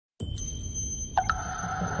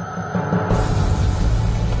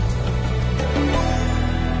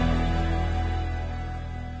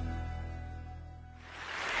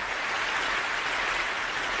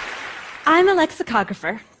a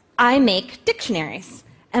lexicographer. I make dictionaries.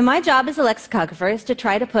 And my job as a lexicographer is to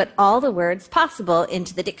try to put all the words possible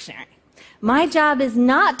into the dictionary. My job is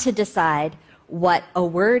not to decide what a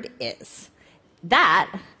word is.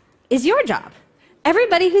 That is your job.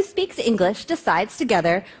 Everybody who speaks English decides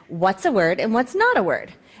together what's a word and what's not a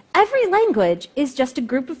word. Every language is just a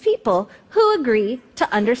group of people who agree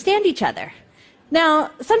to understand each other.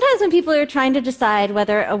 Now, sometimes when people are trying to decide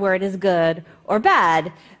whether a word is good or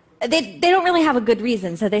bad, they don't really have a good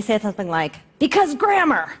reason, so they say something like, because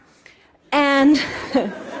grammar. And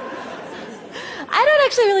I don't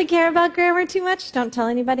actually really care about grammar too much, don't tell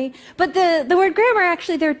anybody. But the word grammar,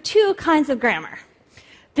 actually, there are two kinds of grammar.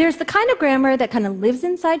 There's the kind of grammar that kind of lives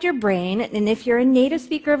inside your brain, and if you're a native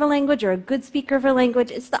speaker of a language or a good speaker of a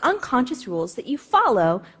language, it's the unconscious rules that you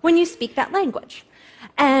follow when you speak that language.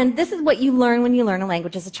 And this is what you learn when you learn a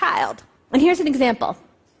language as a child. And here's an example.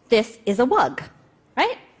 This is a wug,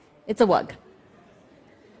 right? It's a wug.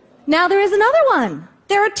 Now there is another one.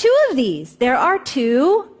 There are two of these. There are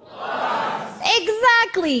two wugs.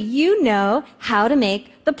 Exactly. You know how to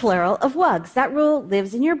make the plural of wugs. That rule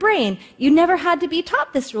lives in your brain. You never had to be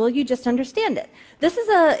taught this rule. You just understand it. This is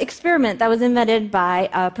an experiment that was invented by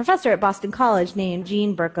a professor at Boston College named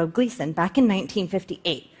Jean Berko Gleason back in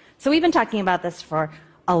 1958. So we've been talking about this for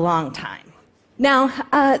a long time. Now,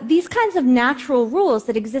 these kinds of natural rules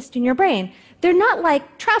that exist in your brain, they're not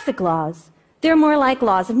like traffic laws. They're more like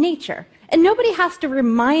laws of nature. And nobody has to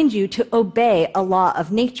remind you to obey a law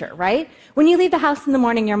of nature, right? When you leave the house in the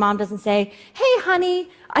morning, your mom doesn't say, hey, honey,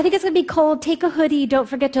 I think it's going to be cold. Take a hoodie. Don't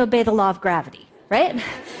forget to obey the law of gravity, right?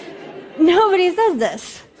 Nobody says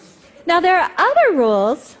this. Now, there are other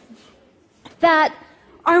rules that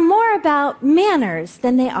are more about manners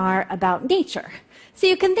than they are about nature. So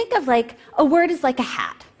you can think of like a word is like a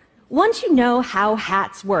hat. Once you know how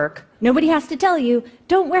hats work, nobody has to tell you,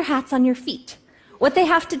 don't wear hats on your feet. What they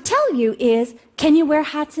have to tell you is, can you wear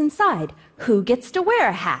hats inside? Who gets to wear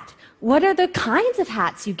a hat? What are the kinds of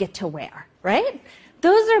hats you get to wear, right?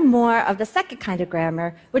 Those are more of the second kind of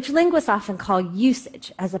grammar, which linguists often call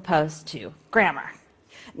usage as opposed to grammar.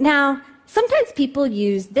 Now, sometimes people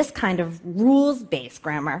use this kind of rules-based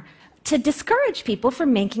grammar to discourage people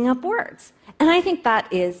from making up words. And I think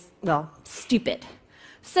that is, well, stupid.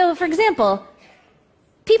 So, for example,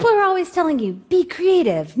 people are always telling you, be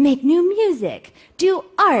creative, make new music, do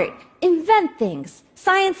art, invent things,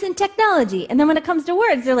 science and technology. And then when it comes to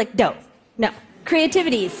words, they're like, no.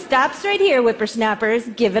 Creativity stops right here, whippersnappers,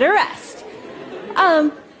 give it a rest.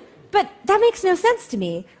 But that makes no sense to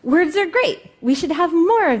me. Words are great. We should have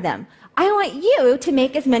more of them. I want you to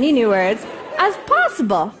make as many new words as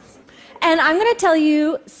possible. And I'm going to tell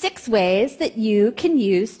you 6 ways that you can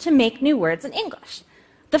use to make new words in English.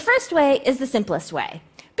 The first way is the simplest way.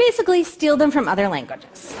 Basically, steal them from other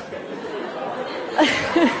languages.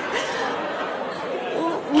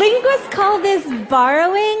 Linguists call this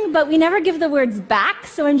borrowing, but we never give the words back,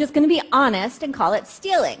 so I'm just going to be honest and call it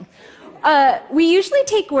stealing. We usually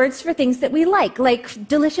take words for things that we like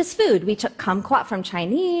delicious food. We took kumquat from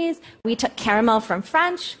Chinese. We took caramel from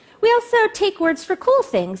French. We also take words for cool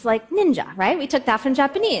things like ninja, right? We took that from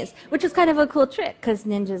Japanese, which is kind of a cool trick because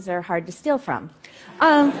ninjas are hard to steal from.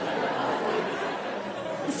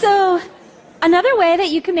 So another way that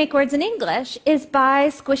you can make words in English is by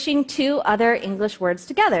squishing 2 other English words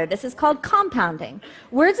together. This is called compounding.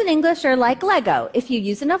 Words in English are like Lego. If you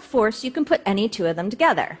use enough force, you can put any 2 of them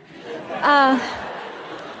together.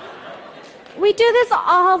 We do this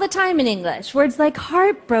all the time in English. Words like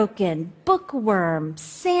heartbroken, bookworm,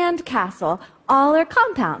 sandcastle, all are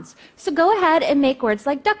compounds. So go ahead and make words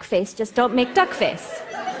like duckface, just don't make duckface.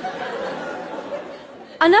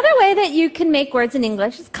 Another way that you can make words in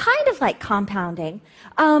English is kind of like compounding,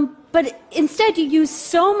 but instead you use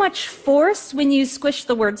so much force when you squish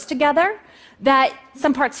the words together that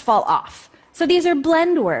some parts fall off. So these are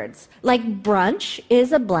blend words, like brunch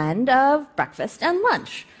is a blend of breakfast and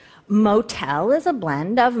lunch. Motel is a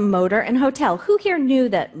blend of motor and hotel. Who here knew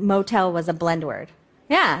that motel was a blend word?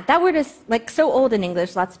 Yeah, that word is like so old in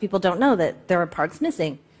English, lots of people don't know that there are parts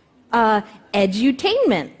missing.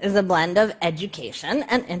 Edutainment is a blend of education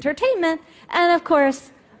and entertainment. And of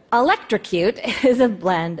course, electrocute is a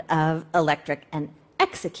blend of electric and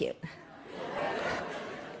execute.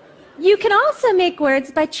 You can also make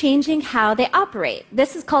words by changing how they operate.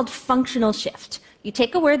 This is called functional shift. You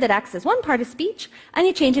take a word that acts as one part of speech, and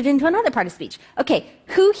you change it into another part of speech. Okay,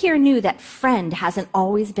 who here knew that friend hasn't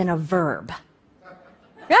always been a verb?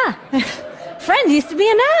 Yeah, friend used to be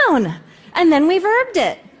a noun, and then we verbed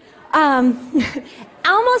it.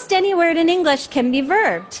 Almost any word in English can be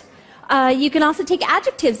verbed. You can also take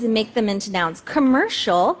adjectives and make them into nouns.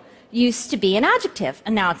 Commercial used to be an adjective,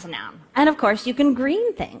 and now it's a noun. And of course, you can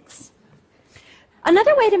green things.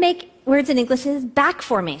 Another way to make words in English is back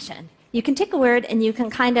formation. You can take a word and you can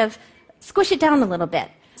kind of squish it down a little bit.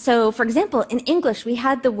 So, for example, in English, we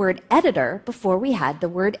had the word editor before we had the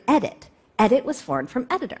word edit. Edit was formed from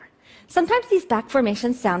editor. Sometimes these back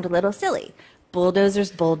formations sound a little silly.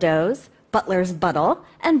 Bulldozers bulldoze, butlers buttle,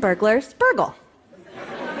 and burglars burgle.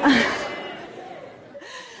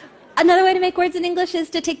 Another way to make words in English is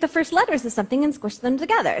to take the first letters of something and squish them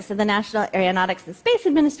together. So the National Aeronautics and Space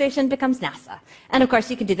Administration becomes NASA. And of course,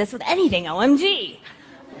 you can do this with anything, OMG.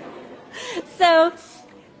 So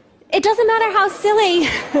it doesn't matter how silly,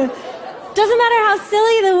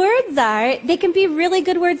 the words are. They can be really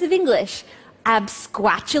good words of English.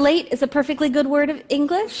 Absquatulate is a perfectly good word of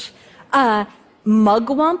English.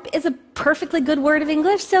 Mugwump is a perfectly good word of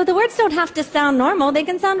English. So the words don't have to sound normal. They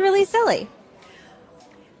can sound really silly.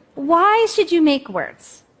 Why should you make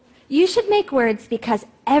words? You should make words because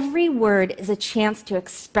every word is a chance to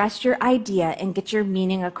express your idea and get your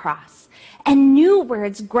meaning across. And new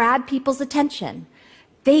words grab people's attention.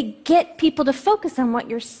 They get people to focus on what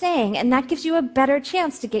you're saying, and that gives you a better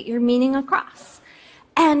chance to get your meaning across.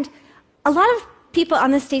 And a lot of people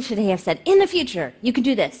on this stage today have said, in the future, you can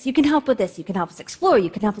do this, you can help with this, you can help us explore, you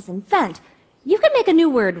can help us invent. You can make a new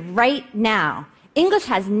word right now. English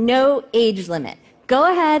has no age limit. Go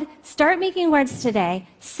ahead, start making words today,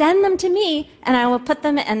 send them to me, and I will put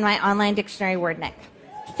them in my online dictionary WordNet.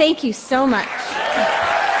 Thank you so much.